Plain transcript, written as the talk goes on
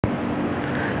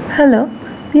Hello,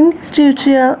 in this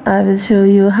tutorial I will show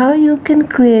you how you can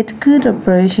create CRUD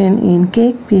operation in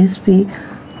CakePHP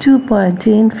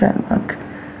 2.10 framework.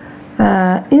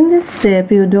 In this step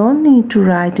you don't need to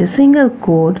write a single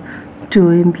code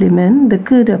to implement the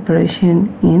CRUD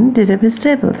operation in database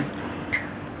tables.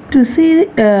 To see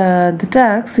the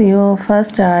tags,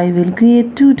 first I will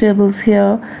create two tables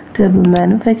here, table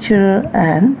manufacturer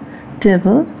and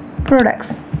table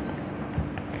products.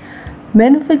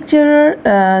 Manufacturer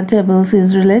tables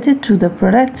is related to the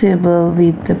product table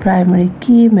with the primary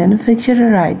key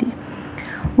manufacturer ID.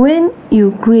 When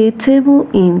you create table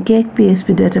in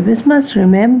CakePHP database, must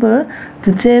remember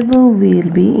the table will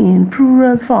be in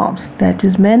plural forms, that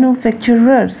is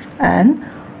manufacturers and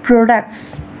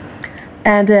products.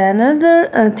 And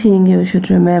another thing you should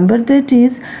remember, that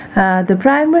is the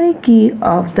primary key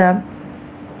of the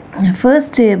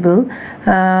first table,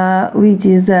 which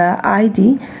is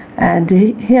ID. And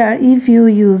here if you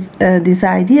use this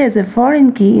ID as a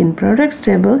foreign key in products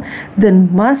table,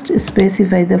 then must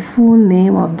specify the full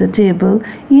name of the table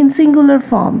in singular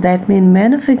form, that means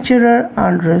manufacturer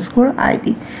underscore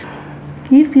ID.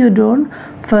 If you don't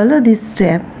follow this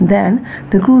step, then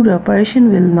the CRUD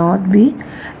operation will not be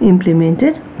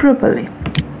implemented properly.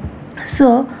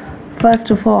 So first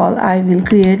of all I will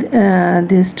create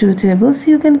these two tables.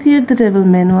 You can create the table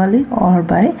manually or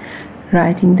by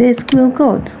writing the SQL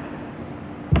code.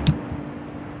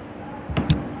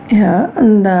 Here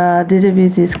the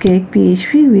database is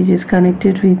CakePHP, which is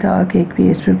connected with our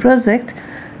CakePHP project.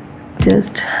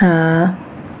 Just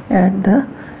add the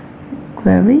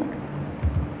query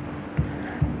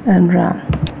and run.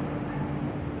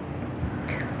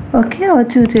 Okay, our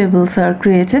two tables are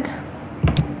created.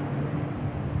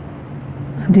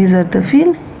 These are the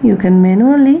fields. You can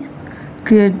manually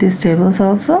create these tables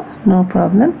also, no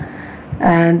problem.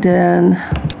 And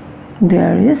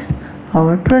there is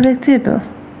our product table,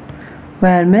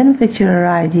 where manufacturer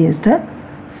ID is the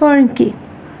foreign key.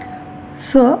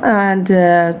 So, and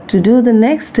to do the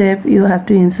next step, you have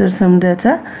to insert some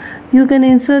data. You can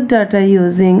insert data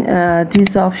using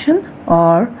this option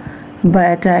or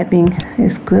by typing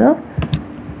SQL.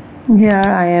 Here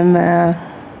I am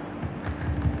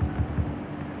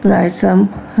write some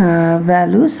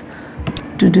values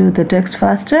to do the text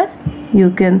faster. You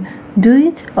can do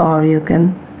it or you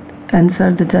can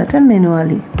insert the data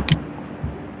manually.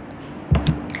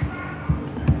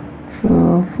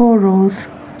 So 4 rows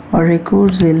or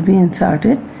records will be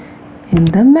inserted in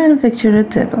the manufacturer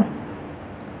table.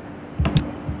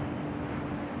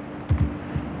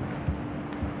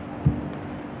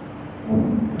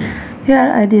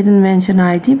 Here I didn't mention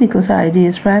ID because ID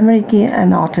is primary key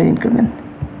and auto increment.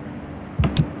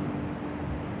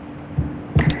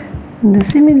 In the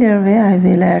similar way I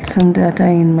will add some data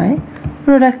in my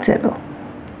product table.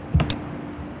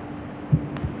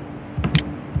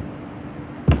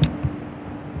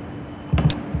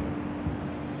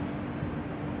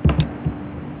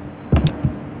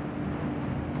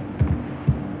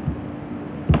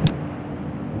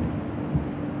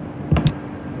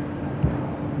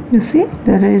 You see,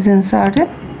 data is inserted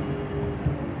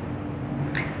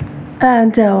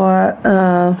and our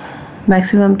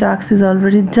maximum task is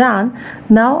already done.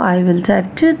 Now I will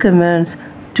type two commands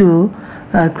to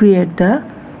create the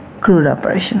CRUD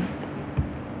operation.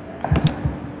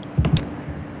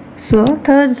 So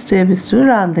third step is to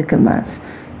run the commands.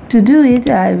 To do it,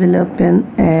 I will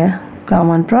open a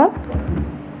command prompt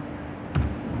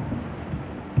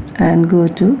and go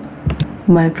to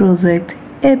my project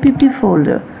app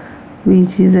folder,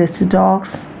 which is htdocs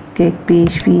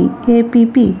CakePHP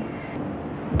app.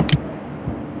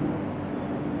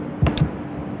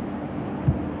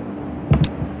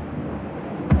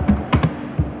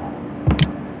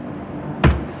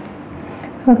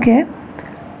 Okay,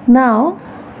 now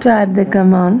type the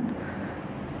command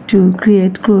to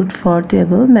create CRUD for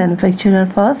table manufacturer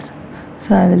first.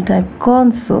 So I will type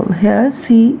console. Here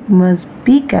C must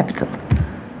be capital.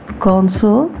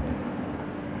 Console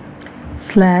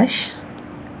 /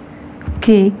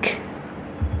 cake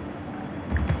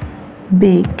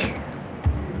bake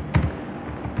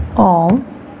all,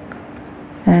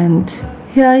 and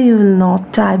here you will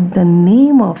not type the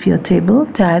name of your table,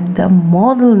 type the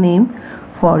model name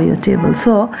for your table.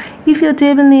 So if your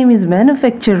table name is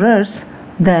manufacturers,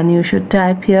 then you should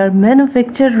type here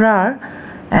manufacturer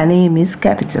and name is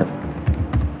capital,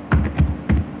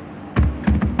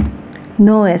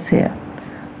 no S here.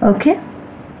 Okay,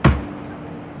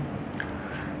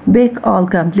 bake all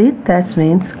complete, that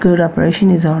means CRUD operation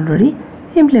is already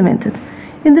implemented.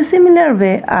 In the similar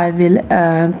way I will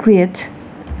create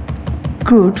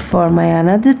CRUD for my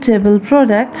another table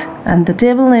product, and the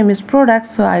table name is product,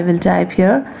 so I will type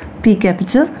here P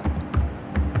capital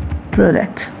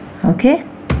product. Okay,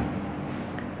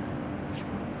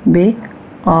 big,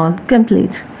 all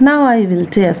complete. Now I will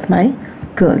test my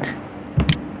code.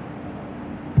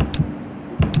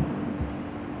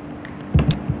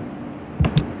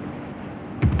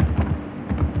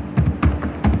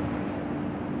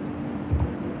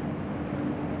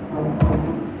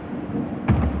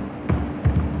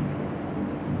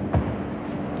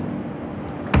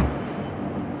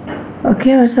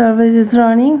 Okay, our service is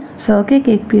running. So okay,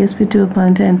 CakePHP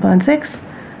 2.10.6.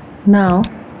 Now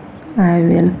I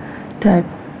will type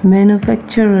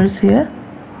manufacturers here.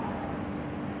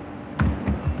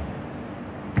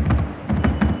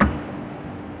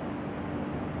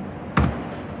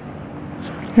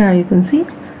 Here you can see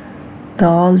the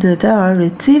all data are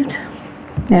retrieved,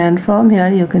 and from here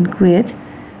you can create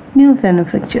new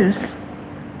manufacturers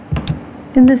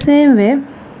in the same way.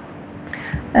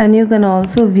 And you can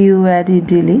also view, edit,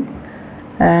 delete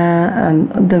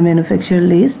the manufacturer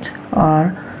list,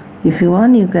 or if you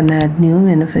want you can add new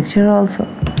manufacturer also.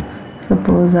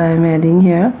 Suppose I am adding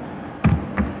here.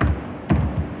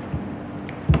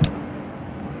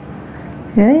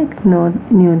 Okay, no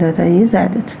new data is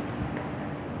added.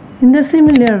 In the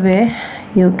similar way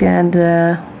you can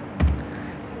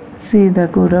see the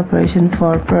code operation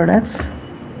for products.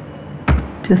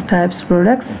 Just types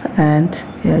products, and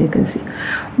here you can see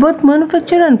both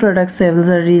manufacturer and product tables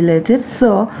are related.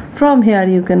 So from here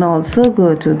you can also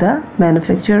go to the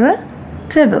manufacturer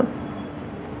table.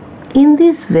 In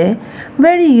this way,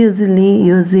 very easily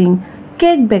using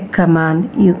CakePHP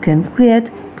command, you can create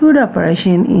CRUD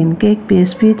operation in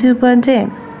CakePHP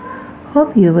 2.10.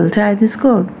 Hope you will try this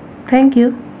code. Thank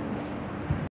you.